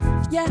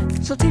Yeah,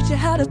 she'll teach you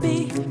how to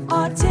be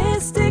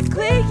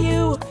artistically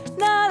you.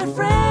 Not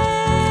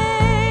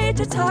afraid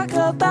to talk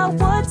about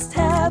what's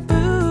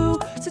taboo.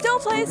 So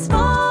don't play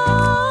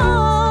small.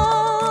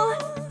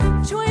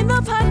 Join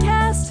the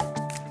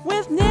podcast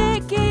with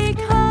Nikki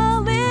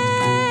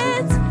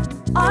Collins.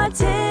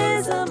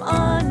 Autism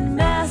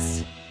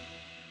Unmasked.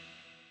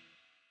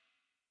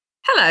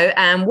 Hello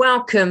and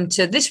welcome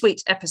to this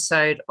week's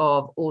episode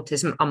of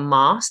Autism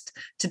Unmasked.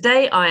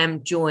 Today I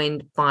am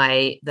joined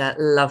by the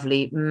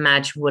lovely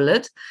Madge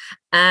Woollard.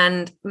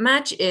 And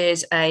Madge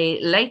is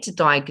a later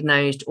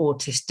diagnosed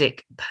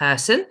autistic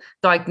person,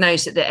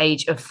 diagnosed at the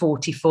age of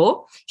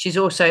 44. She's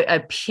also a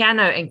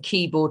piano and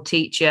keyboard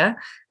teacher,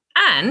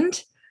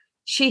 and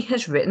she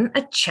has written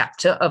a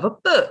chapter of a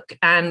book.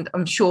 And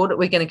I'm sure that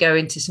we're going to go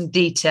into some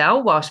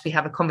detail whilst we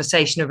have a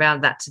conversation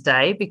around that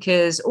today,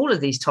 because all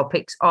of these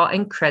topics are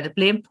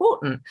incredibly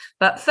important.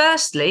 But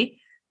firstly,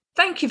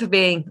 thank you for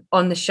being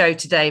on the show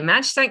today,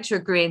 Madge. Thanks for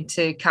agreeing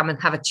to come and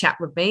have a chat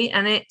with me.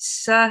 And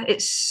it's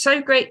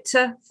so great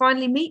to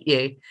finally meet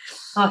you.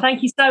 Oh,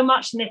 thank you so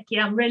much, Nikki.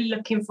 I'm really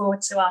looking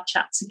forward to our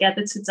chat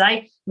together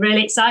today.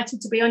 Really excited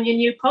to be on your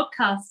new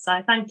podcast.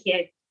 So thank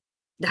you.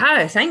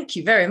 Oh, thank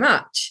you very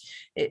much.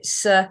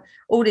 It's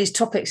all these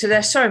topics, so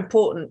they're so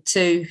important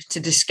to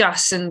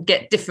discuss and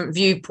get different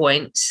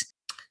viewpoints.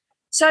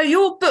 So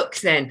your book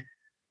then,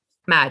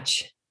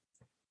 Madge,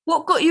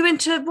 what got you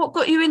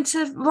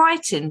into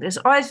writing? Because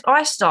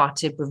I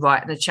started with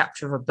writing a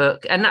chapter of a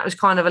book, and that was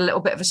kind of a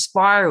little bit of a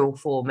spiral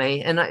for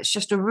me, and it's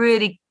just a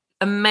really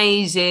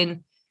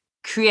amazing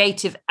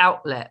creative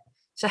outlet.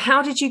 So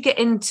how did you get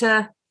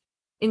into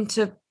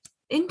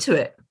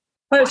it?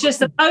 Well, it was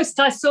just a post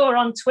I saw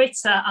on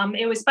Twitter.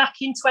 It was back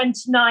in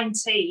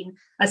 2019.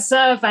 A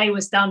survey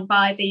was done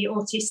by the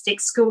Autistic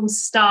Schools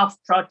Staff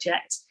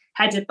Project,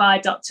 headed by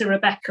Dr.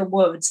 Rebecca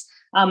Woods.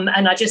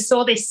 And I just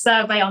saw this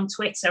survey on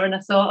Twitter and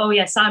I thought, oh,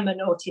 yes, I'm an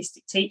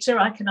autistic teacher.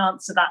 I can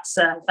answer that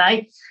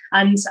survey.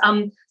 And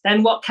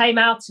then what came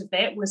out of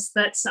it was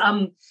that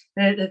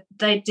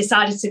they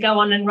decided to go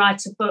on and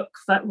write a book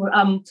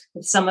for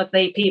some of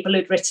the people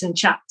who'd written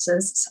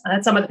chapters,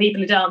 some of the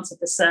people who'd answered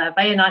the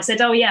survey. And I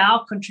said, oh, yeah,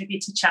 I'll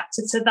contribute a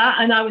chapter to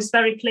that. And I was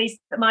very pleased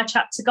that my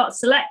chapter got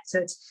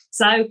selected.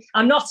 So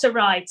I'm not a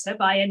writer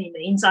by any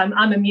means. I'm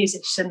a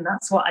musician.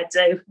 That's what I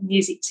do, a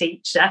music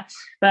teacher.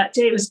 But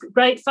it was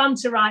great fun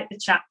to write the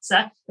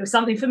chapter. It was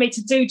something for me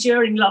to do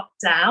during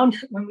lockdown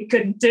when we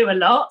couldn't do a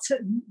lot.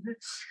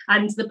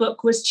 And the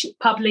book was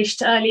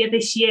published earlier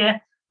this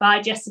year by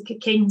Jessica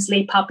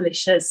Kingsley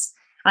Publishers.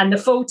 And the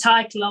full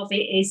title of it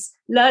is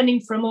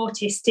Learning from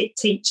Autistic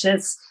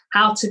Teachers,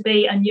 How to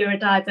Be a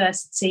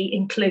Neurodiversity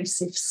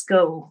Inclusive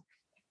School.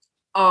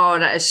 Oh,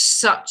 that is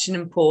such an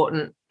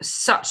important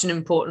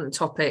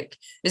topic.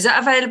 Is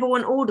that available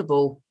on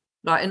Audible,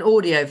 like an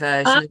audio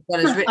version as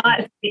well as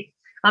written?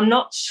 I'm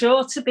not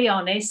sure, to be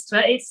honest,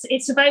 but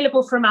it's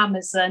available from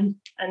Amazon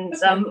and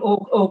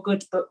or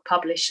good book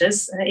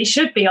publishers. It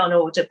should be on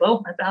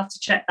Audible. I'd have to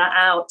check that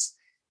out.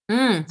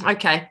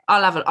 Okay,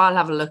 I'll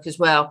have a look as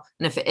well,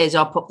 and if it is,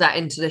 I'll pop that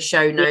into the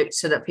show notes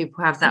so that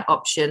people have that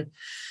option.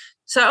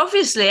 So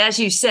obviously, as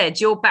you said,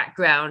 your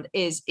background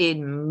is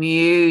in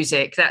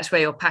music. That's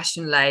where your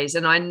passion lays.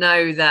 And I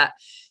know that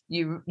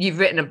you've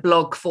written a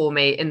blog for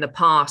me in the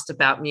past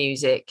about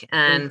music.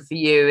 And for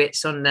you,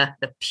 it's on the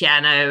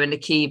piano and the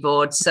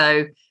keyboard.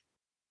 So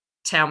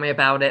tell me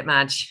about it,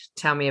 Madge.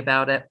 Tell me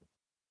about it.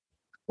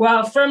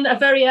 Well, from a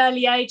very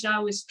early age, I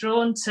was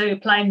drawn to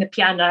playing the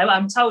piano.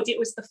 I'm told it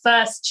was the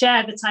first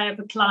chair that I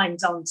ever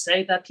climbed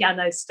onto, the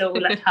piano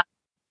stool at home.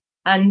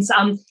 And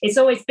it's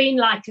always been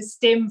like a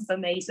stim for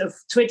me, sort of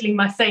twiddling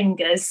my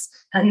fingers.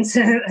 And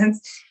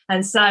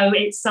so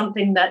it's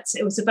something that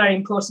it was a very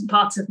important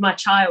part of my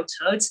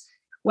childhood.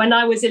 When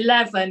I was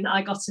 11,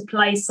 I got a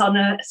place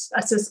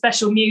at a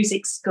special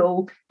music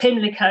school,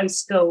 Pimlico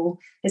School.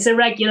 It's a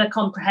regular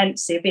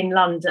comprehensive in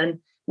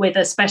London with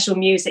a special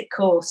music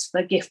course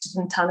for gifted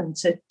and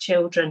talented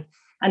children.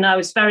 And I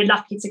was very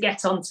lucky to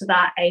get onto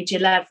that age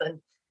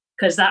 11.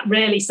 Because that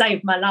really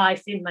saved my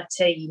life in my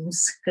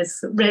teens, because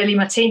really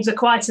my teens were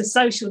quite a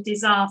social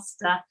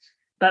disaster.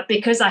 But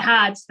because I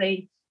had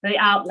the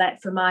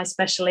outlet for my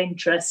special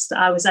interest,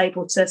 I was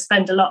able to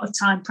spend a lot of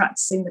time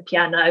practicing the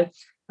piano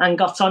and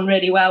got on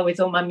really well with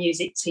all my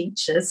music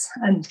teachers.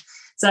 And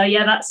so,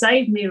 yeah, that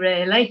saved me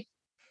really.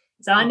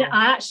 So I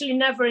actually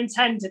never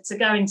intended to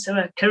go into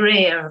a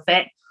career of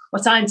it.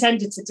 What I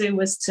intended to do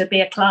was to be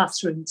a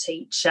classroom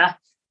teacher.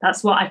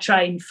 That's what I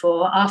trained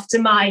for. After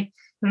my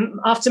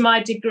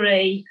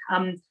degree,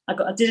 I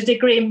did a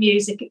degree in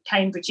music at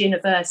Cambridge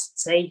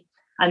University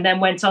and then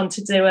went on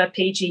to do a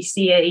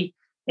PGCE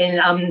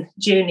in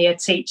junior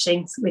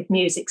teaching with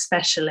music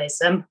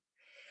specialism.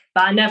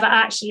 But I never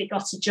actually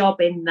got a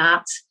job in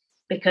that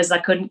because I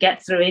couldn't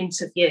get through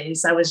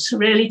interviews. I was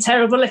really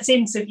terrible at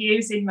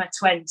interviews in my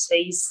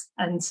 20s,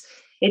 and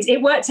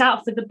it worked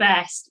out for the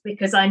best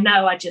because I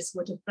know I just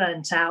would have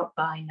burnt out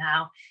by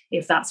now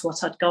if that's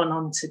what I'd gone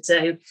on to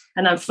do.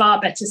 And I'm far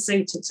better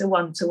suited to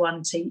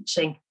one-to-one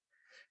teaching.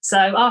 So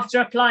after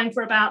applying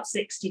for about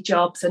 60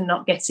 jobs and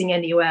not getting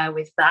anywhere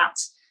with that,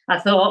 I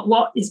thought,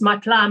 what is my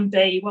plan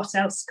B? What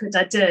else could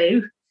I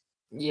do?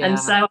 Yeah. And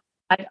so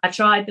I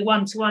tried the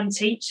one-to-one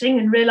teaching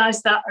and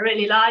realised that I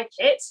really like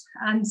it,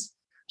 and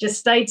just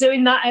stayed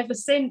doing that ever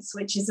since,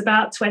 which is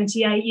about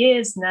 28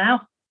 years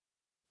now.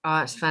 Oh,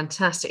 that's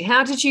fantastic.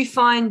 How did you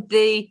find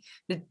the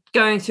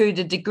going through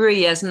the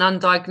degree as an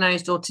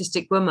undiagnosed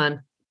autistic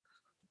woman?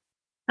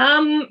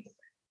 Well,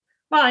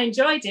 I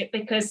enjoyed it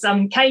because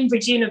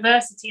Cambridge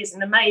University is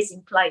an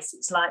amazing place.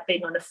 It's like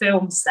being on a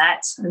film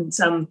set, and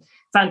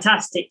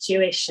fantastic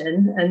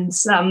tuition. And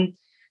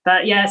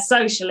but yeah,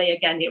 socially,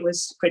 again, it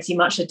was pretty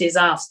much a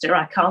disaster.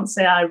 I can't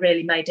say I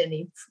really made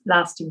any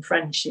lasting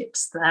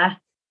friendships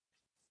there.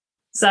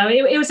 So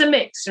it was a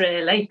mix,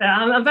 really. But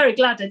I'm very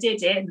glad I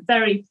did it, and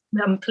very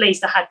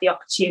pleased I had the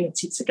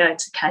opportunity to go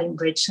to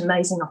Cambridge.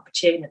 Amazing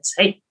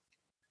opportunity.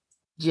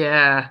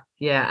 Yeah,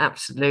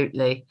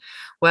 absolutely.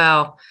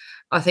 Well,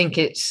 I think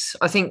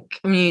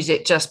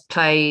music just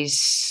plays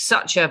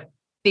such a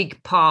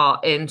big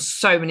part in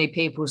so many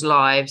people's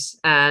lives,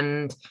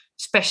 and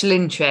special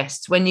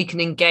interests, when you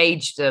can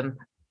engage them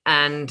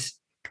and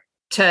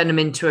turn them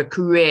into a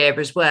career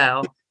as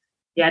well.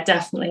 Yeah,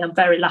 definitely. I'm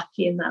very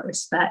lucky in that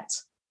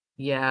respect.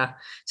 Yeah.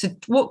 So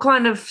what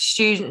kind of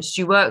students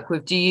do you work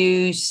with? Do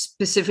you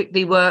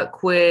specifically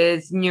work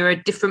with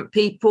neurodifferent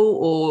people,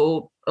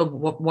 or a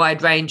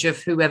wide range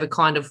of whoever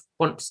kind of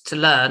wants to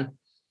learn?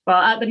 Well,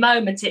 at the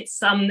moment,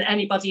 it's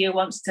anybody who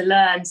wants to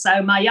learn.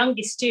 So my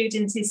youngest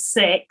student is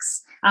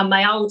 6 and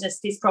my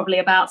oldest is probably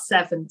about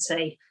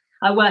 70.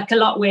 I work a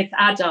lot with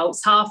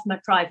adults. Half my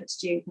private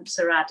students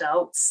are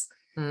adults.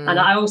 And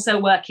I also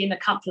work in a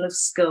couple of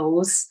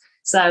schools.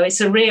 So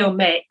it's a real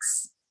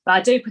mix. But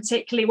I do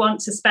particularly want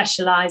to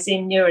specialise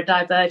in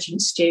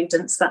neurodivergent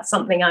students. That's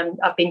something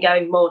I've been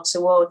going more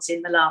towards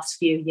in the last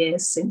few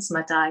years since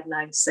my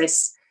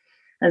diagnosis.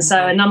 And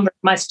so a number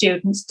of my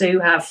students do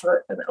have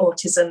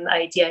autism,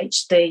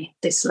 ADHD,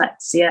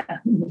 dyslexia,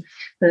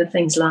 and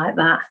things like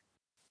that.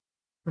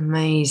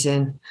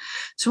 Amazing.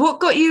 So what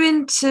got you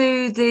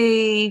into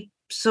the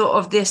sort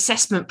of the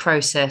assessment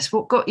process?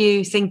 What got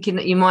you thinking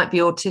that you might be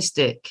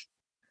autistic?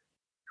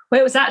 Well,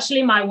 it was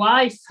actually my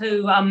wife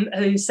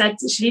who said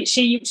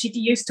she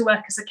used to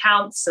work as a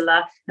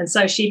counsellor, and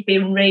so she'd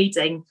been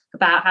reading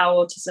about how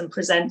autism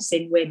presents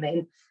in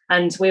women,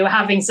 and we were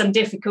having some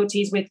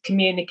difficulties with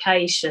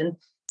communication.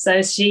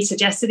 So she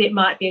suggested it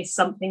might be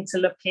something to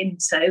look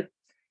into.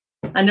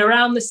 And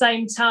around the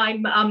same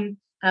time,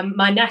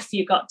 my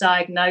nephew got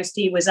diagnosed.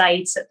 He was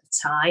 8 at the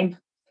time.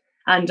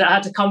 And I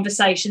had a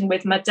conversation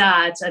with my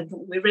dad, and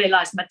we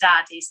realised my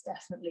dad is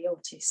definitely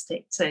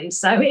autistic too.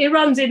 So it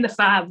runs in the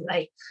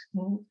family.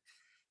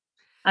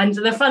 And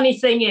the funny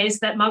thing is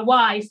that my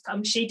wife,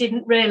 she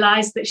didn't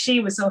realise that she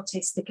was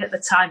autistic at the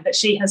time, but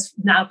she has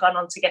now gone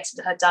on to get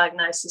her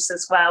diagnosis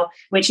as well,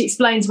 which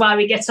explains why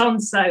we get on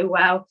so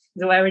well.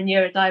 We're a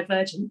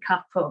neurodivergent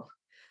couple.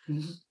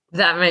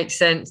 That makes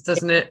sense,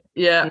 doesn't it?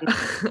 Yeah.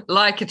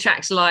 Like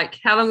attracts like.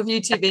 How long have you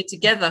two been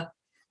together?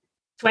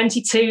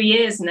 22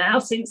 years now,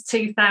 since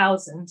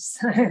 2000.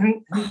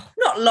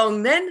 Not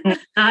long then.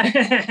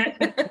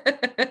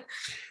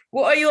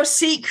 What are your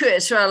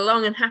secrets for a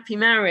long and happy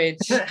marriage?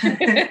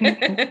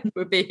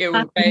 We'll be here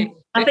all day.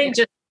 I think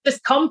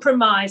just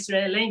compromise,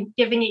 really,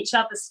 giving each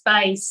other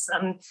space.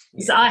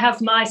 So I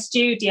have my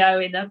studio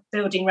in a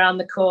building around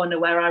the corner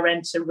where I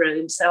rent a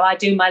room. So I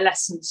do my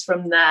lessons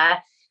from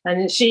there.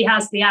 And she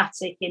has the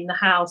attic in the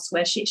house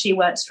where she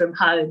works from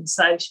home.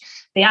 So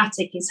the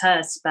attic is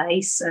her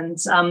space. And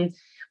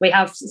we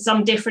have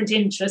some different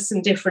interests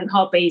and different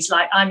hobbies.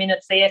 Like I'm in a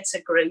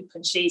theatre group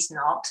and she's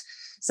not.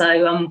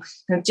 So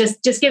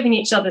just giving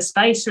each other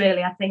space,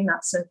 really, I think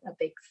that's a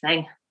big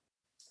thing.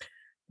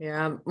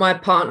 Yeah, my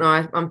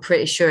partner, I'm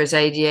pretty sure, is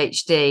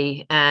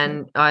ADHD,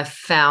 and I've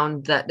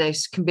found that there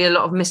can be a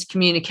lot of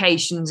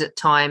miscommunications at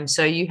times.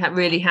 So you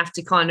really have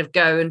to kind of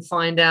go and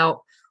find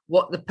out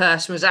what the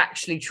person was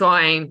actually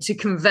trying to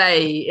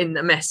convey in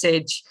the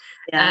message,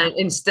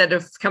 instead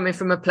of coming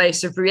from a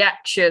place of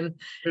reaction.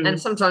 And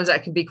sometimes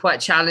that can be quite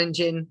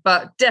challenging,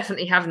 but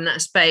definitely having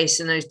that space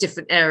and those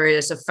different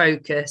areas of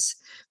focus,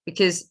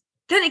 because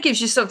then it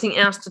gives you something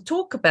else to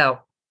talk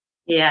about.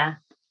 Yeah,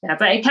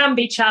 but it can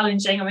be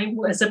challenging. I mean,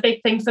 what's a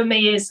big thing for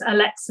me is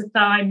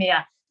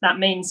alexithymia. That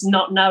means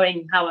not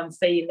knowing how I'm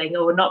feeling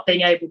or not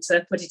being able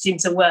to put it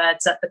into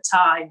words at the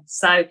time.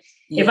 So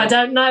if I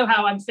don't know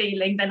how I'm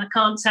feeling, then I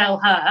can't tell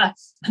her.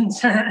 And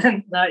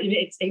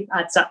it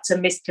adds up to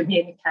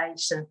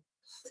miscommunication.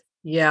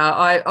 Yeah,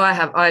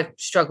 I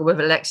struggle with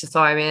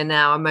alexithymia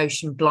now,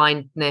 emotion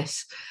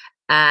blindness.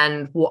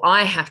 And what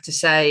I have to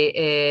say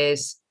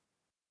is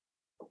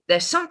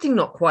there's something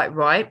not quite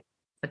right.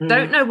 I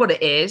don't know what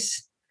it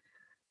is.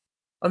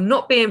 I'm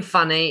not being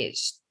funny.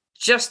 It's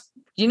just,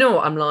 you know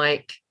what I'm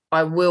like.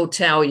 I will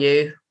tell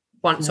you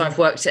once I've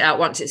worked it out,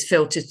 once it's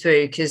filtered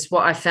through, because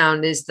what I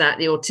found is that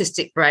the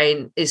autistic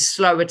brain is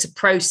slower to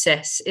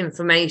process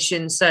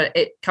information, so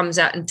it comes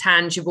out in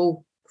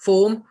tangible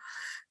form.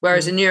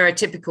 Whereas a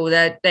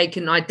neurotypical, they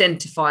can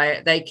identify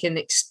it, they can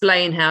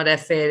explain how they're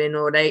feeling,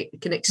 or they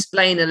can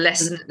explain a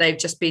lesson that they've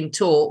just been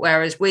taught,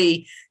 whereas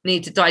we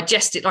need to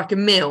digest it like a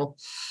meal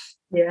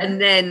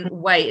and then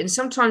wait. And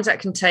sometimes that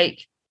can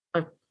take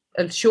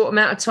a short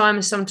amount of time,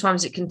 and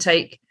sometimes it can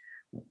take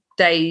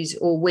days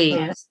or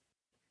weeks.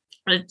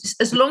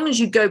 As long as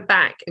you go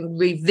back and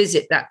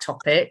revisit that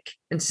topic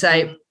and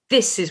say,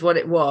 this is what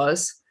it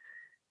was,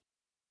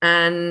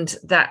 and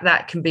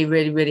that can be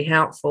really, really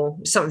helpful.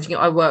 It's something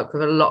I work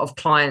with a lot of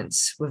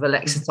clients with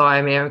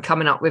alexithymia, and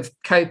coming up with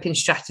coping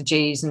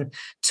strategies and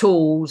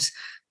tools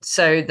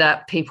so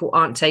that people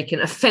aren't taking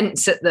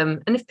offense at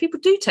them. And if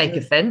people do take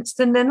offense,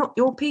 then they're not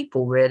your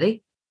people,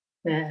 really.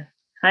 Yeah.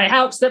 And it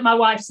helps that my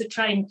wife's a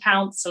trained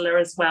counsellor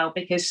as well,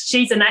 because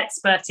she's an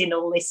expert in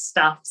all this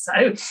stuff.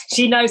 So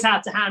she knows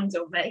how to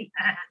handle me.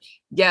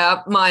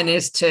 Yeah, mine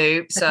is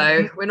too.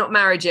 So we're not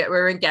married yet,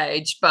 we're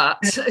engaged, but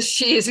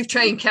she is a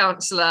trained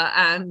counsellor,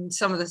 and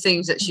some of the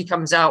things that she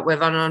comes out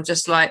with, and I'm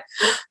just like,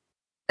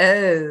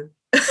 oh.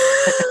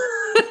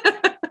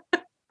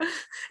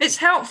 It's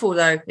helpful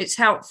though. It's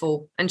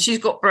helpful. And she's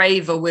got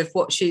braver with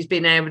what she's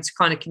been able to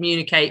kind of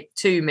communicate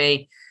to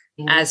me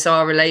as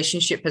our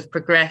relationship has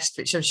progressed,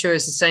 which I'm sure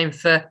is the same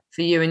for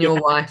you and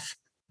your wife.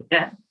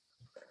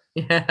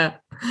 Yeah.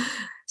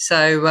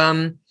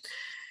 So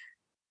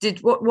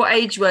what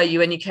age were you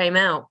when you came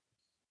out?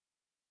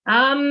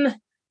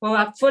 Well,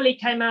 I fully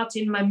came out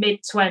in my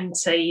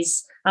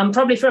mid-20s.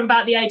 Probably from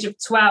about the age of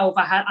 12,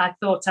 I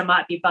thought I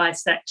might be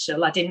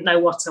bisexual. I didn't know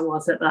what I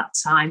was at that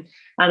time.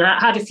 And I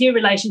had a few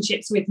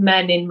relationships with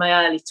men in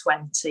my early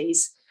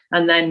 20s,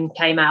 and then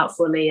came out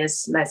fully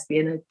as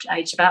lesbian at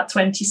age about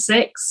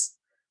 26.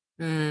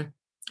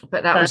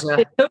 But that was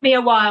it took me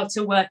a while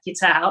to work it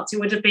out. It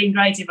would have been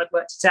great if I'd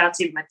worked it out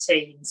in my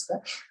teens,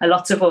 but a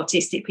lot of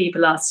autistic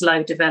people are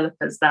slow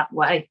developers that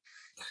way.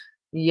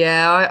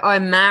 Yeah, I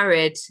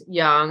married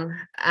young,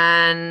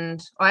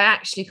 and I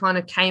actually kind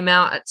of came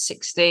out at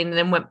 16 and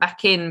then went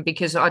back in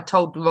because I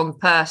told the wrong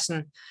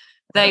person.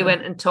 They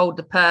went and told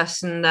the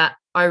person that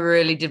I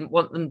really didn't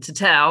want them to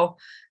tell.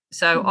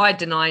 So I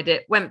denied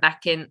it, went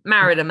back in,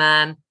 married a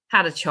man,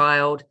 had a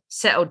child,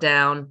 settled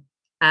down,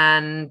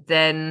 and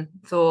then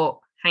thought,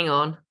 hang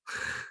on.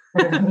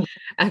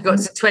 I got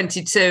to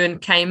 22 and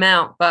came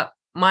out, but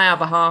my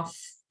other half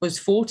was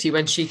 40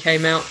 when she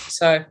came out.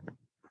 So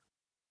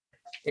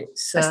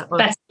it's better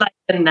late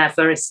than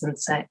never, isn't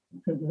it?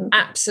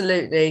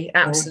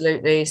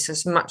 Absolutely. So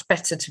it's much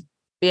better to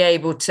be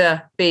able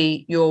to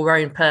be your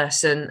own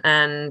person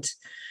and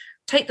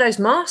take those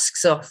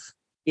masks off.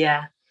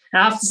 Yeah.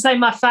 I have to say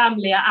my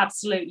family are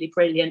absolutely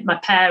brilliant. My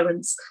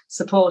parents,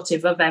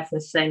 supportive of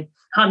everything,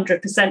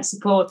 100%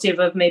 supportive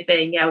of me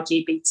being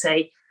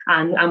LGBT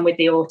and with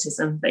the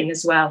autism thing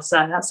as well.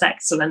 So that's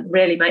excellent.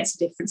 Really makes a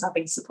difference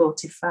having a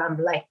supportive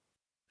family.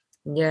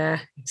 Yeah,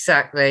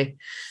 exactly.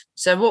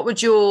 So what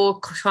would your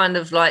kind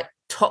of like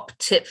top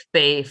tip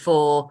be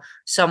for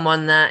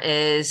someone that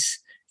is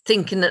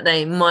thinking that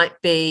they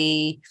might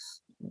be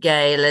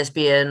gay,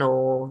 lesbian,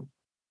 or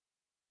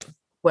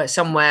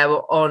somewhere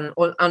on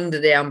under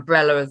the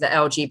umbrella of the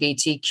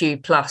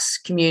LGBTQ plus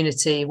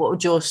community? What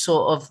would your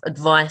sort of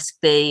advice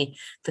be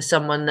for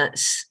someone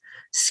that's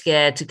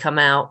scared to come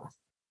out?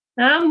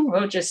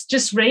 Well,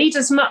 just read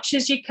as much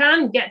as you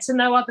can, get to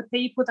know other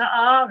people that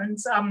are,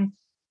 and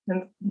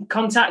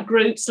contact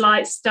groups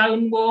like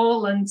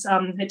Stonewall, and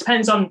it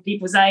depends on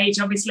people's age.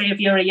 Obviously, if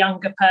you're a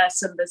younger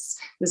person,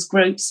 there's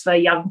groups for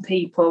young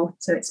people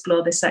to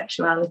explore their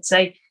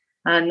sexuality.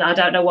 And I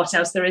don't know what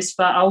else there is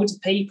for older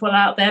people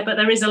out there, but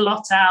there is a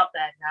lot out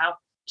there now.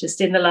 Just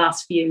in the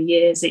last few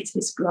years,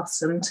 it's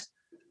blossomed.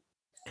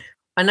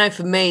 I know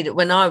for me that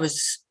when I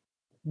was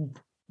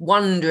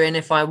wondering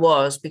if I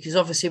was, because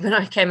obviously when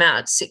I came out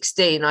at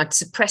 16, I'd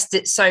suppressed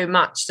it so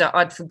much that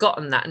I'd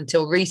forgotten that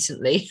until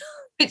recently,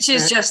 which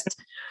is just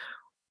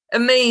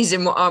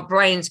amazing what our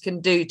brains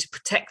can do to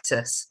protect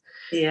us.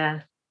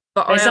 Yeah.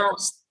 But it's a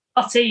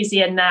lot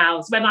easier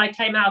now. When I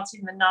came out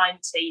in the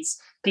 90s,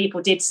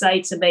 people did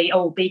say to me,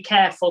 oh, be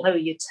careful who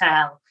you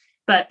tell.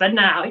 But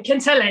now it can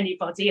tell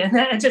anybody,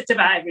 and just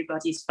about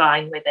everybody's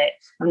fine with it.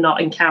 I've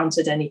not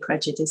encountered any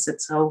prejudice at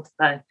all.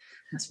 So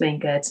that's been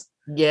good.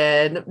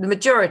 Yeah, the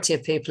majority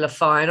of people are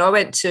fine. I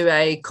went to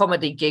a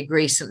comedy gig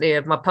recently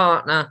of my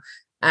partner,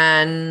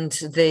 and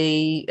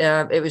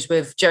it was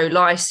with Joe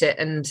Lycett,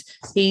 and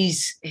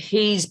he's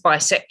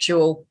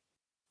bisexual,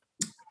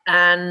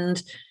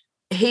 and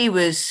he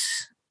was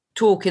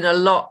talking a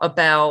lot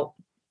about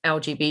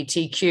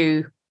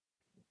LGBTQ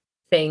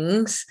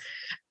things,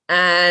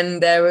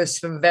 and there were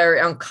some very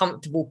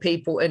uncomfortable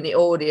people in the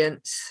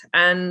audience,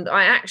 and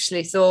I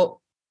actually thought,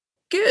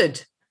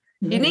 good.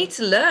 You need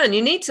to learn.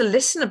 You need to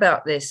listen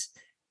about this.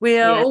 We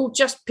are all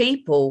just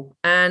people,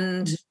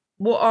 and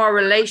what our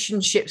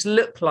relationships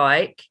look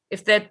like,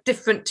 if they're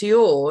different to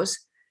yours,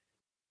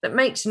 that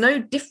makes no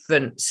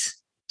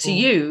difference to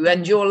you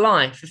and your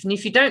life. And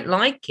if you don't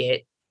like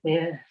it,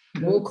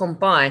 walk on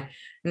by.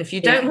 And if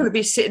you don't want to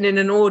be sitting in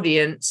an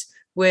audience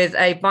with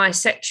a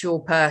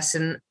bisexual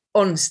person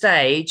on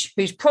stage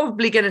who's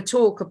probably going to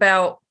talk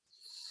about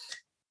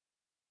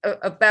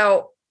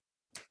about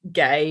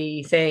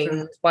gay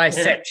things,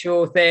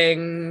 bisexual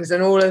things,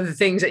 and all of the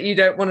things that you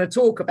don't want to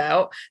talk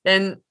about,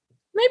 then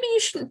maybe you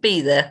shouldn't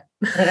be there.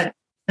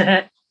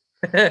 So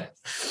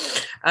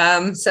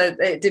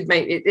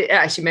it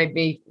actually made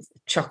me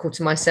chuckle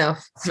to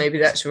myself. Maybe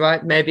that's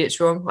right, maybe it's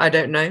wrong, I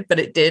don't know, but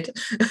it did.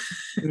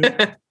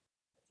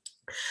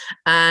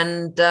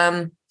 And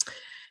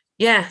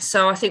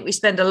so I think we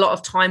spend a lot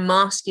of time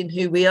masking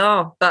who we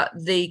are. But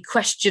the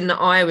question that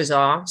I was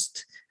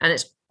asked, and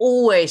it's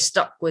always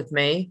stuck with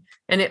me,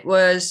 and it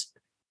was,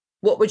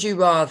 what would you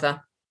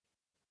rather?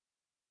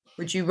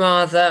 Would you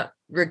rather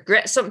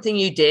regret something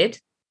you did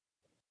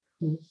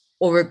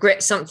or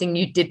regret something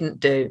you didn't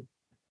do?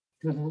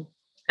 Mm-hmm.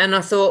 And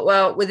I thought,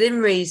 well,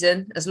 within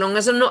reason, as long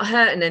as I'm not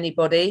hurting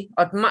anybody,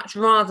 I'd much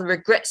rather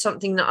regret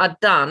something that I'd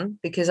done,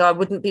 because I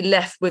wouldn't be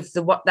left with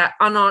that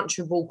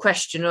unanswerable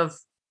question of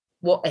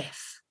what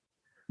if.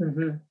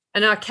 Mm-hmm.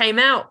 And I came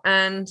out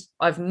and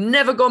I've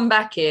never gone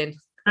back in.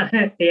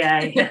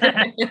 Yeah.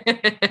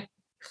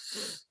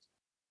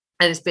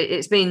 And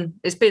it's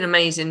been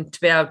amazing to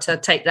be able to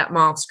take that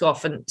mask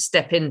off and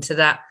step into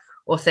that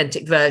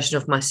authentic version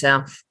of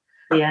myself.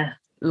 Yeah.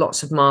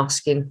 Lots of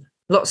masking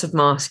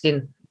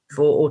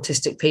for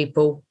autistic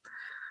people.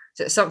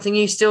 Is it something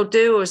you still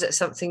do, or is it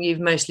something you've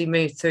mostly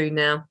moved through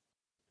now?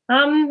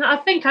 I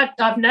think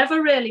I've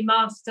never really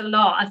masked a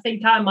lot. I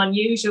think I'm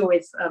unusual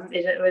with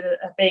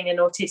being an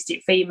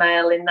autistic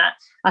female, in that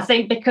I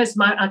think because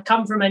I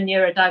come from a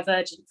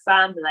neurodivergent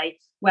family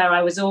where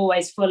I was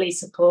always fully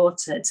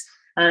supported,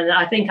 and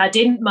I think I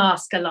didn't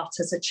mask a lot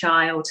as a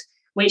child,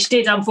 which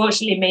did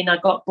unfortunately mean I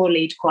got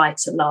bullied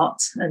quite a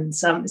lot, and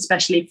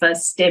especially for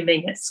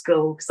stimming at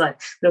school, because I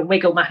would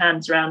wiggle my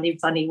hands around in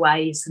funny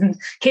ways, and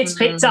kids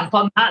picked up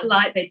on that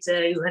like they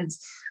do, and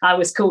I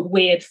was called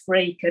weird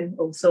freak and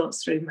all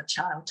sorts through my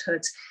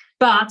childhood.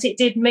 But it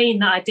did mean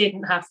that I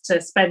didn't have to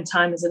spend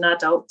time as an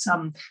adult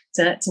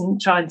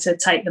trying to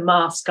take the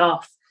mask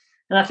off.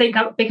 And I think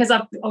because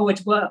I've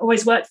always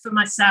worked for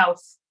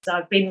myself, so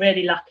I've been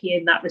really lucky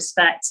in that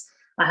respect.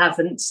 I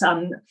haven't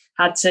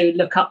had to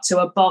look up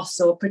to a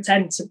boss or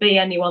pretend to be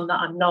anyone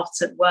that I'm not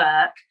at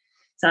work.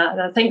 So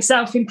I think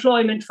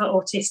self-employment for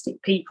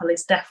autistic people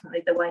is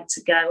definitely the way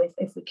to go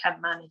if we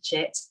can manage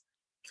it.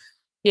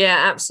 Yeah,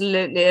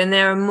 absolutely. And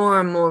there are more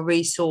and more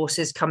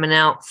resources coming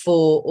out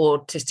for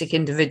autistic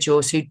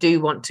individuals who do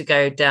want to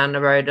go down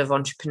the road of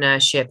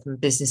entrepreneurship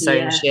and business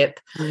ownership.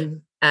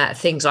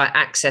 Things like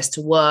access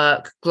to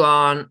work,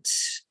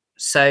 grants,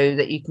 so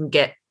that you can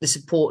get the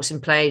supports in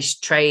place,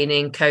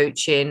 training,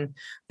 coaching,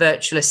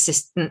 virtual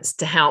assistants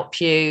to help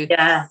you.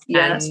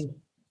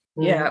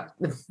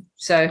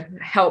 So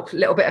a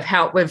little bit of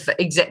help with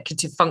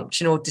executive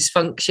function or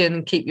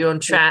dysfunction, keep you on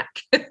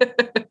track.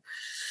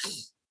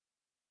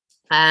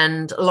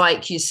 And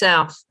like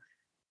yourself,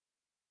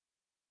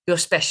 your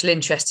special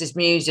interest is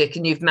music,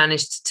 and you've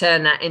managed to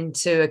turn that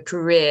into a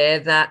career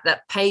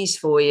that pays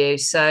for you.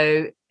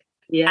 So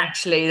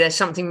actually there's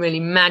something really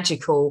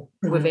magical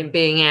within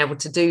being able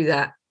to do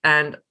that.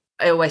 And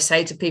I always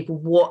say to people,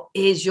 what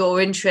is your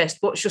interest?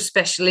 What's your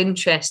special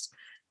interest?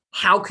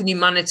 How can you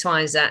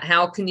monetize that?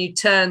 How can you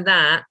turn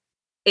that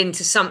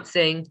into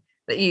something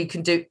that you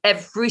can do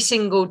every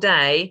single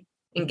day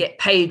and get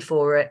paid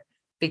for it?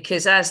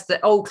 Because as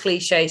the old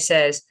cliche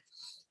says,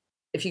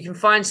 if you can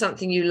find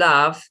something you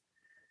love,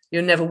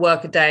 you'll never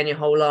work a day in your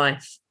whole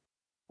life.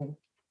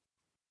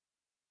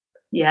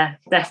 Yeah,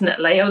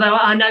 definitely. Although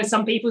I know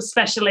some people's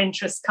special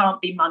interests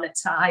can't be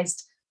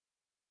monetized.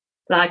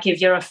 Like if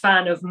you're a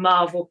fan of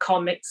Marvel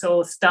comics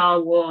or Star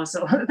Wars,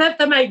 or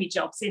there may be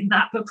jobs in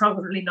that, but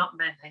probably not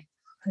many.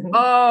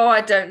 Oh,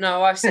 I don't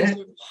know. I've seen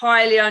some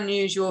highly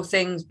unusual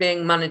things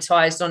being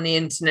monetized on the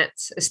internet,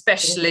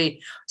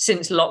 especially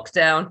since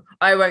lockdown.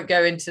 I won't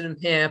go into them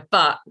here,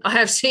 but I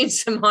have seen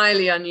some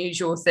highly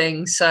unusual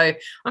things. So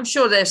I'm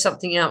sure there's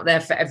something out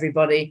there for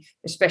everybody,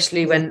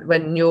 especially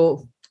when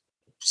your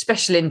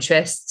special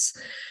interests,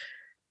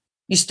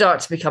 you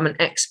start to become an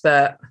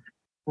expert.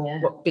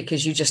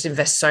 Because you just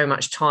invest so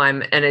much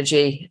time,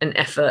 energy and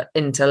effort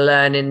into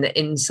learning the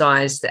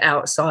insides, the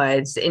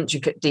outsides, the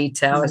intricate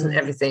details and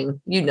everything,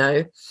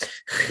 I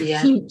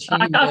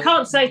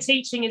can't say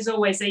teaching is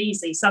always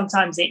easy.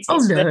 Sometimes it's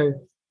really,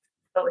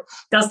 it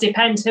does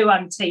depend who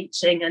I'm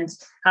teaching and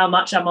how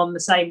much I'm on the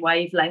same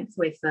wavelength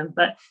with them.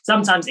 But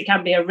sometimes it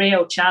can be a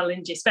real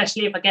challenge,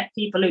 especially if I get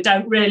people who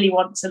don't really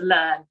want to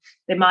learn.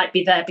 They might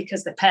be there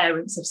because their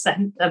parents have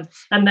sent them,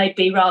 and they'd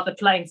be rather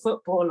playing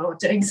football or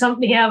doing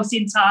something else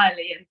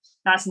entirely. And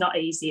that's not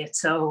easy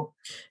at all.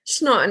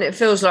 It's not, and it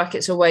feels like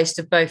it's a waste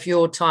of both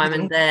your time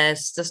and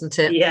theirs, doesn't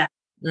it? Yeah.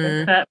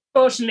 But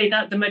fortunately,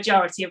 the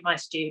majority of my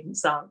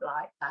students aren't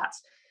like that.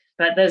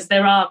 But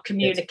there are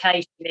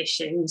communication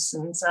issues,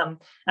 and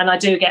I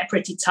do get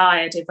pretty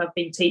tired if I've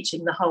been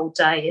teaching the whole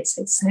day.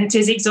 It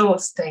is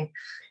exhausting.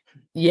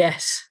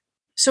 Yes.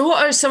 So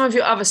what are some of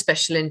your other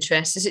special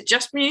interests? Is it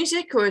just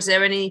music, or is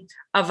there any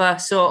other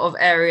sort of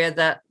area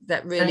that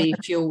really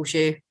fuels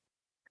you?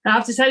 I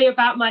have to tell you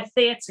about my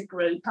theatre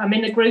group. I'm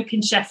in a group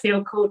in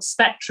Sheffield called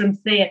Spectrum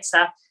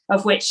Theatre,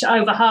 of which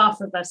over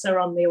half of us are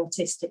on the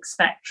autistic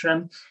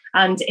spectrum.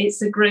 And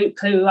it's a group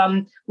who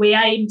we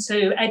aim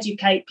to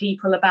educate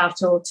people about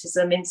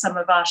autism in some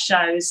of our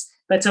shows,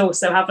 but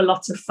also have a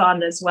lot of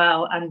fun as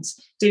well, and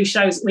do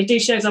shows. We do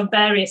shows on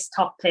various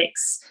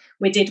topics.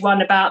 We did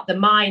one about the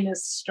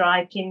miners'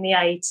 strike in the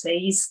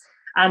 80s,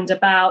 and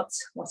about,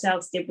 what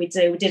else did we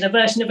do? We did a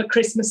version of A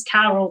Christmas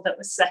Carol that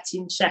was set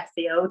in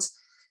Sheffield,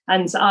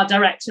 and our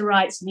director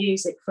writes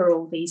music for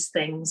all these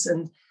things.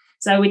 And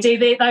so we do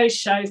those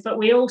shows, but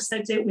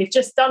we've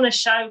just done a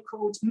show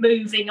called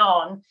Moving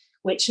On,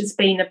 which has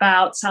been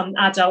about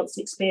adults'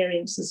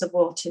 experiences of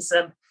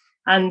autism.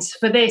 And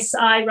for this,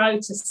 I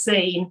wrote a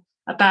scene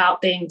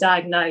about being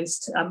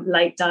diagnosed,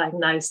 late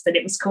diagnosed, and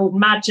it was called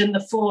Madge and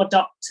the Four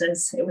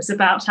Doctors. It was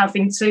about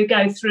having to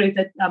go through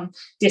the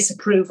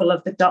disapproval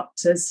of the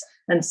doctors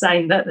and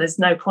saying that there's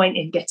no point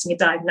in getting a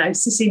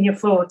diagnosis in your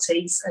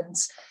 40s. And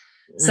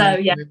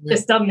so,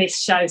 just done this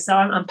show. So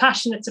I'm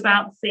passionate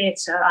about the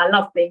theatre. I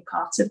love being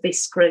part of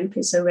this group.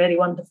 It's a really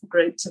wonderful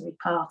group to be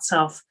part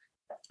of.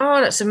 Oh,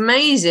 that's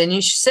amazing.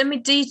 You should send me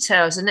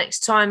details the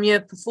next time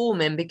you're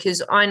performing,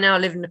 because I now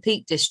live in the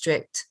Peak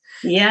District.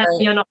 Yeah,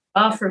 you're not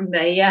far from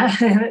me, yeah.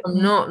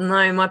 I'm not,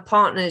 no. My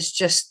partner's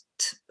just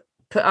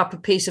put up a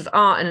piece of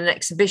art in an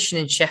exhibition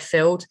in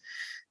Sheffield.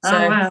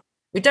 So wow.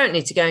 We don't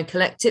need to go and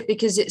collect it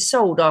because it's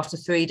sold after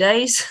 3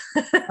 days,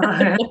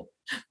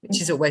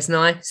 which is always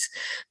nice.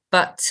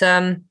 But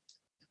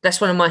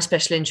that's one of my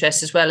special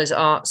interests as well as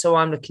art. So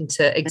I'm looking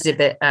to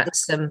exhibit at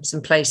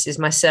some places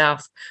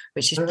myself,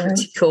 which is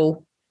pretty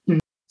cool.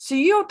 So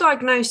your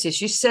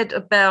diagnosis, you said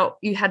about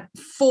you had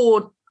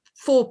four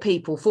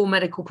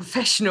medical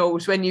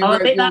professionals when you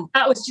wrote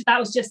that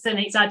was just an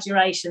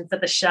exaggeration for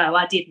the show.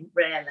 I didn't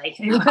really.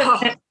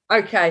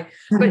 Okay.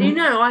 But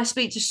I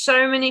speak to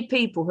so many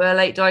people who are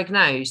late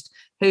diagnosed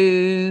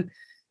who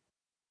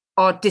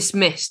are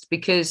dismissed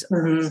because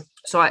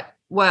it's like,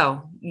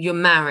 well, you're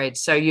married,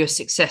 so you're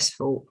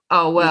successful.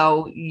 Oh,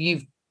 well,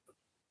 you've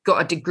got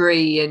a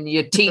degree and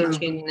you're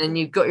teaching and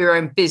you've got your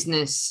own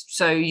business,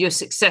 so you're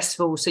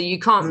successful, so you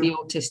can't be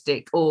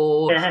autistic,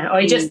 or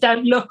you just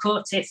don't look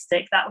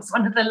autistic. That was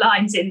one of the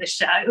lines in the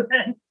show.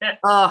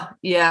 Oh,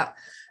 yeah.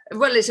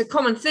 Well, it's a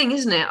common thing,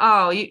 isn't it?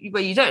 Oh,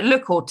 you don't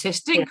look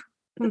autistic.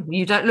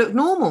 You don't look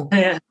normal.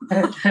 Yeah.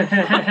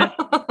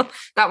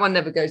 That one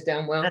never goes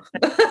down well.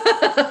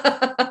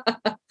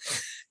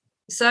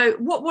 So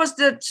what was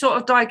the sort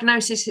of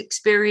diagnosis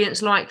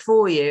experience like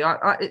for you?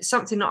 It's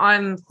something that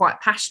I'm quite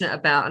passionate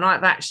about, and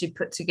I've actually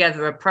put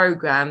together a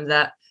program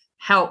that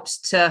helps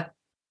to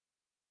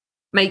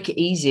make it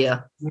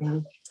easier,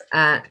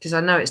 because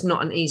I know it's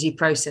not an easy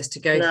process to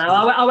go through.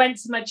 I went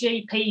to my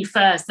GP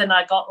first, and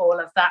I got all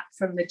of that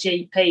from the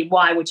GP.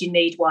 Why would you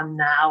need one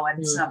now?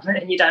 And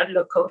you don't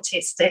look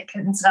autistic.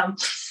 And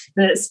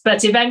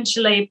but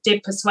eventually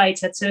did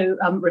persuade her to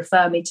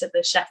refer me to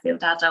the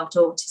Sheffield Adult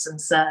Autism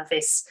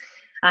Service.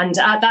 And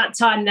at that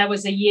time, there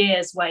was a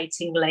year's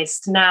waiting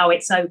list. Now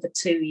it's over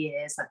 2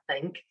 years, I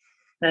think.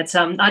 But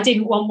I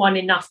didn't want one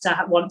enough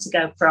to want to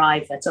go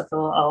private. I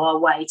thought, I'll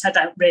wait. I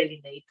don't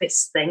really need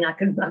this thing.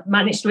 I've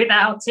managed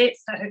without it.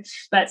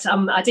 But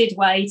I did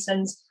wait,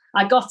 and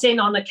I got in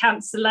on a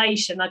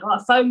cancellation. I got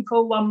a phone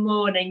call one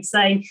morning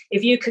saying,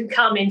 if you can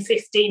come in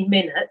 15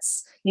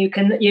 minutes, you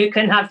can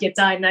have your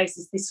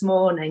diagnosis this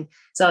morning.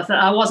 So I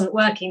thought I wasn't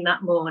working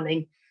that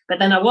morning. But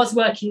then I was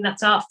working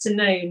that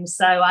afternoon,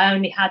 so I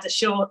only had a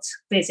short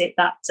visit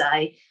that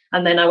day.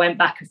 And then I went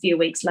back a few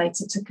weeks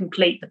later to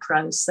complete the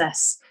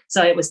process.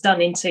 So it was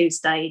done in 2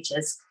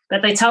 stages.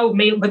 But they told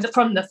me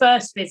from the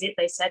first visit,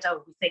 they said,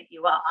 oh, we think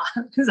you are,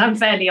 because I'm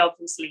fairly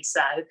obviously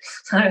so.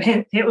 So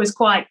it was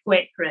quite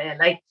quick,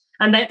 really.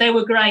 And they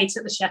were great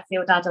at the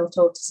Sheffield Adult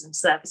Autism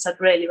Service. I'd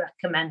really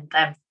recommend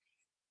them.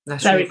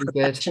 That's very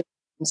really good.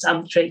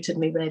 Some treated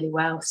me really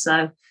well.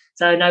 So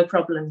no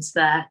problems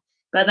there.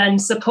 But then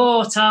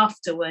support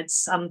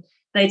afterwards,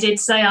 they did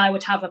say I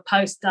would have a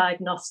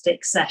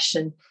post-diagnostic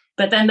session,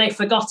 but then they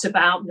forgot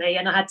about me,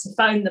 and I had to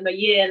phone them a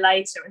year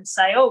later and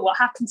say, oh, what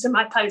happened to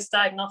my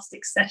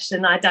post-diagnostic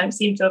session? I don't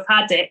seem to have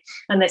had it.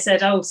 And they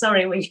said, oh,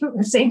 sorry, we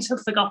seem to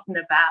have forgotten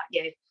about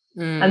you.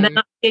 And then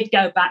I did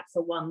go back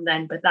for one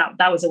then, but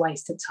that was a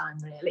waste of time,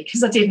 really,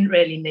 because I didn't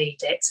really need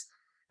it.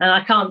 And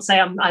I can't say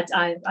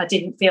I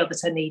didn't feel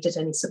that I needed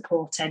any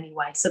support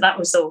anyway. So that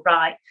was all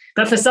right.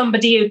 But for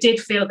somebody who did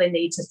feel they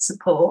needed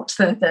support,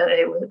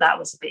 that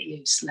was a bit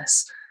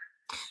useless.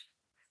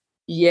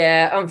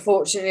 Yeah,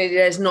 unfortunately,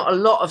 there's not a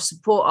lot of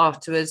support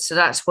afterwards. So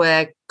that's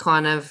where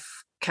kind of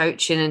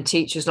coaching and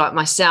teachers like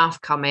myself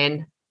come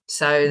in,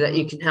 so that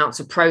you can help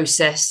to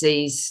process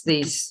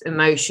these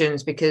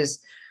emotions, because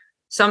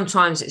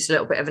sometimes it's a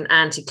little bit of an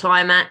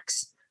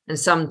anticlimax, and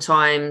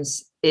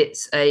sometimes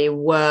it's a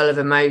whirl of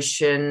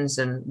emotions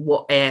and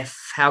what if,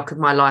 how could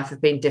my life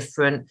have been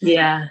different?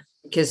 Yeah.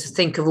 Because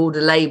think of all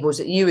the labels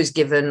that you was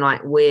given,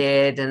 like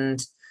weird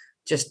and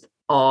just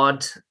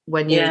odd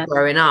when you were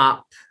growing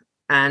up,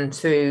 and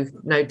through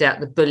no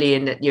doubt the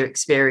bullying that you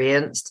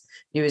experienced,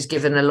 you was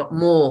given a lot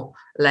more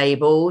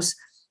labels.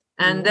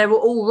 and they were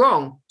all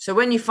wrong. So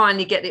when you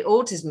finally get the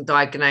autism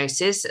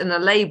diagnosis and a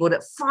label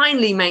that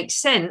finally makes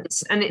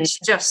sense, and it's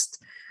just,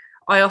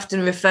 I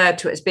often refer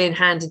to it as being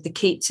handed the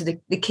keys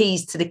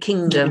to the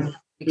kingdom,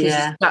 because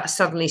you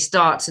suddenly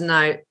start to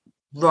know,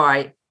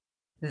 right,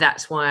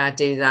 that's why I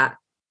do that.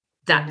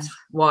 That's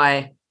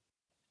why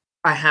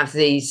I have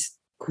these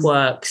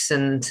quirks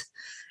and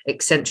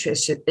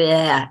eccentricities.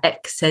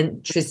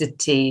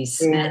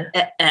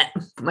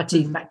 Put my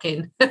teeth back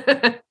in.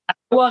 It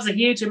was a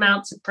huge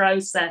amount to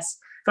process.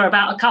 For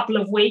about a couple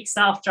of weeks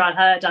after I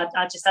heard,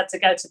 I just had to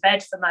go to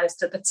bed for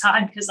most of the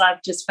time because I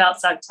just felt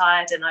so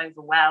tired and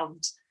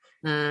overwhelmed.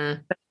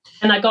 And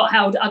I got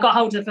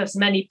hold of as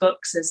many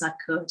books as I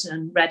could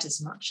and read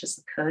as much as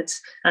I could,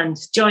 and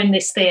joined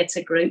this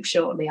theatre group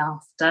shortly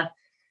after.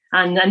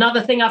 And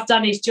another thing I've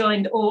done is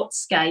joined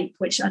Autscape,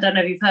 which I don't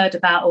know if you've heard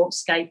about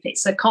Autscape.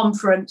 It's a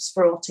conference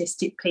for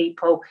autistic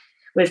people.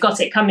 We've got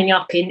it coming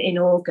up in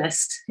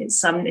August.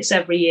 It's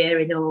every year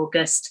in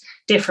August,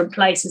 different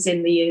places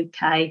in the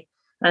UK.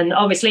 And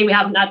obviously we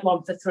haven't had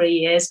one for 3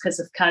 years because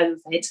of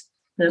COVID.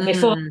 And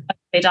before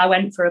COVID, I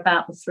went for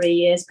about the 3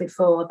 years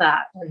before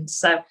that. And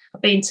so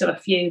I've been to a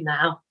few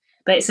now.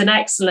 But it's an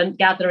excellent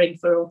gathering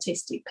for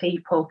autistic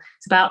people.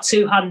 It's about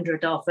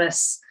 200 of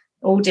us,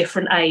 all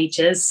different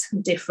ages,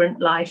 different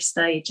life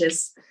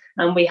stages.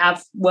 And we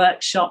have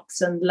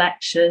workshops and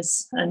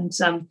lectures and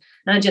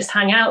just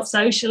hang out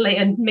socially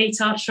and meet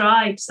our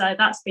tribe. So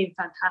that's been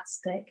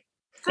fantastic.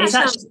 It's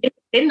actually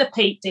in the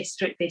Peak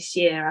District this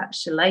year,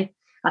 actually.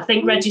 I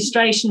think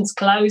registration's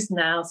closed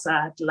now,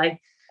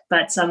 sadly.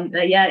 But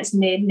it's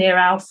near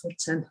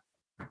Alfreton.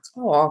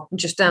 Oh, I'm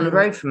just down the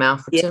road from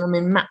Alfreton. Yeah. I'm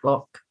in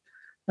Matlock.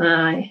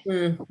 Aye.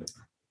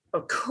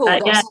 Oh, cool.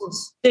 I'd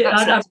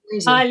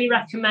highly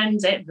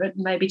recommend it, but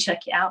maybe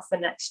check it out for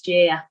next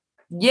year.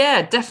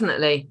 Yeah,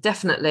 definitely.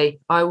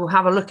 I will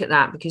have a look at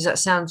that because that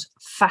sounds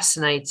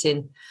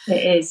fascinating.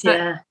 It is,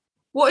 yeah.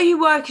 What are you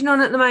working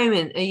on at the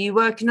moment? Are you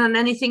working on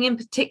anything in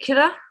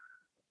particular?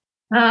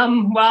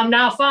 Well, I'm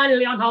now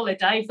finally on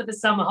holiday for the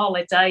summer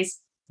holidays,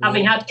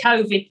 having had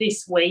COVID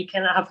this week,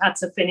 and I've had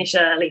to finish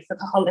early for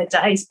the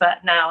holidays.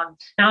 But now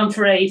I'm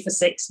free for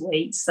 6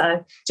 weeks,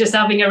 so just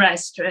having a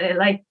rest,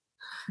 really.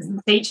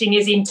 Teaching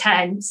is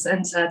intense,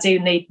 and I do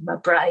need my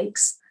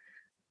breaks.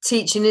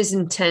 Teaching is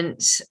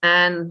intense,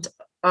 and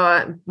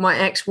my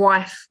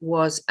ex-wife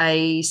was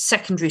a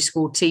secondary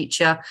school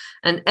teacher,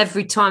 and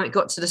every time it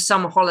got to the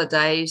summer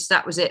holidays,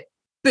 that was it.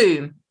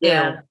 Boom,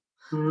 ill.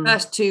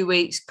 First 2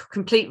 weeks,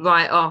 complete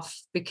write-off,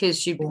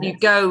 because you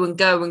go and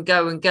go and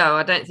go and go.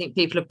 I don't think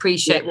people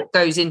appreciate what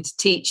goes into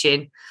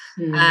teaching.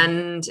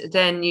 And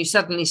then you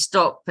suddenly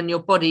stop and your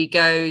body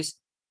goes,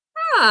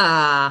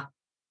 I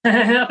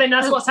think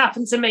that's what's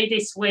happened to me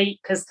this week,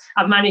 because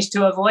I've managed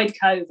to avoid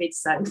COVID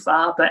so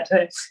far, but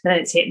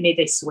it's hit me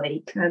this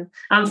week and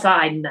I'm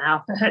fine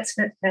now.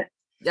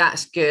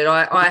 That's good.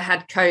 I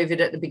had COVID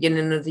at the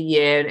beginning of the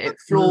year, and it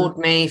floored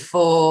me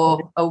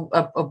for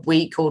a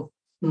week or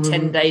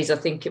 10 days, I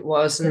think it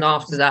was. And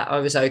after that, I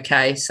was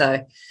okay.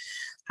 So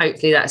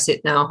hopefully that's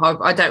it now.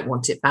 I don't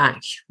want it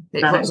back.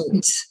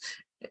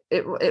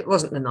 It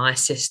wasn't the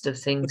nicest of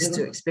things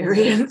to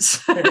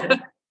experience.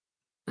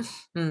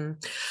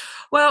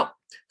 Well,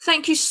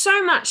 thank you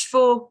so much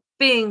for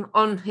being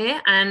on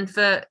here and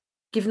for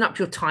giving up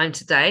your time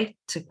today.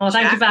 Thank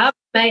you for having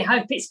me. I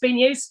hope it's been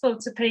useful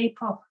to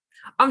people.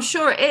 I'm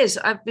sure it is.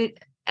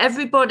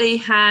 Everybody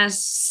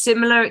has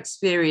similar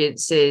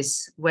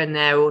experiences when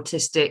they're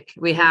autistic.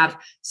 We have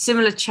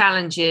similar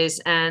challenges,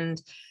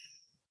 and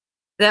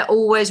they're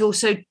always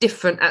also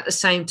different at the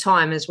same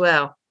time as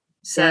well.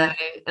 So,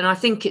 and I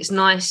think it's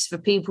nice for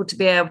people to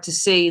be able to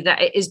see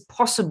that it is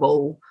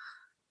possible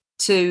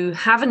to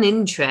have an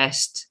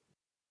interest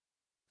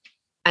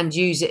and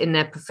use it in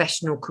their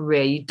professional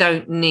career. You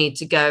don't need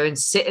to go and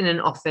sit in an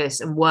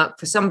office and work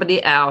for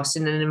somebody else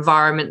in an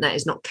environment that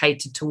is not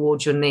catered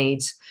towards your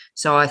needs.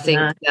 So I think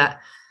that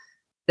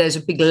there's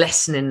a big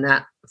lesson in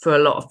that for a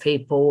lot of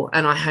people,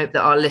 and I hope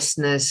that our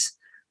listeners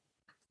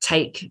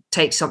take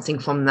something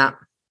from that.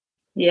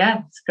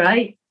 Yeah, it's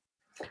great.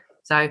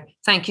 So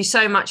thank you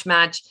so much,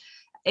 Madge.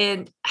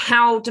 And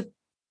how do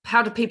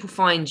people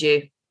find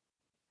you?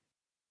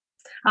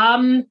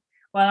 Well,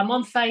 I'm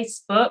on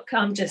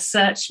Facebook. Just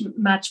search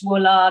Madge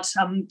Woollard,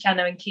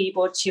 piano and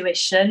keyboard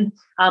tuition.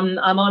 I'm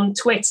on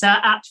Twitter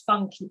at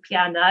Funky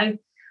Piano.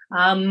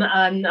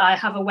 And I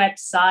have a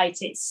website.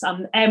 It's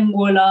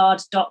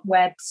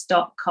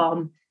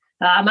mwoollard.webs.com.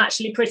 I'm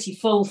actually pretty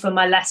full for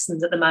my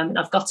lessons at the moment.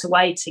 I've got a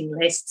waiting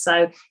list.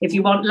 So if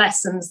you want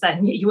lessons,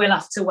 then you will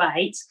have to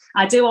wait.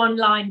 I do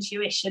online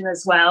tuition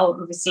as well.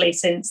 Obviously,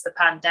 since the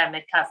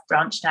pandemic, I've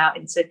branched out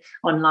into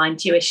online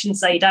tuition.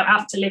 So you don't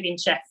have to live in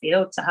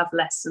Sheffield to have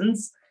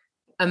lessons.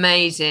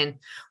 Amazing.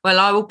 Well,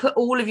 I will put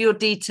all of your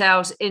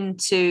details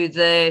into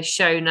the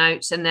show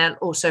notes, and there'll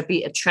also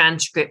be a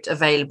transcript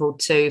available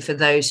too for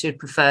those who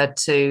prefer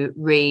to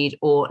read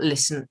or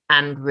listen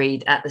and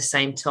read at the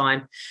same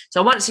time.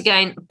 So once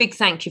again, a big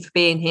thank you for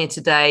being here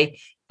today,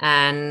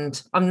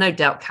 and I'm no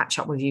doubt catch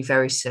up with you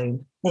very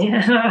soon.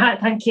 Yeah, all right,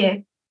 thank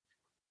you.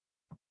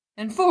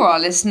 And for our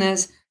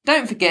listeners,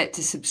 don't forget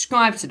to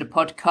subscribe to the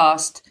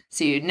podcast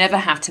so you never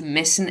have to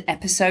miss an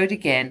episode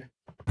again.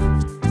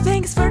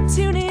 Thanks for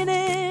tuning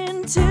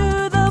in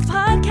to the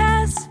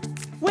podcast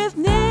with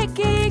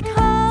Nikki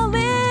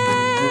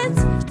Collins.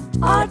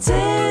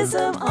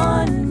 Autism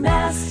Unmasked.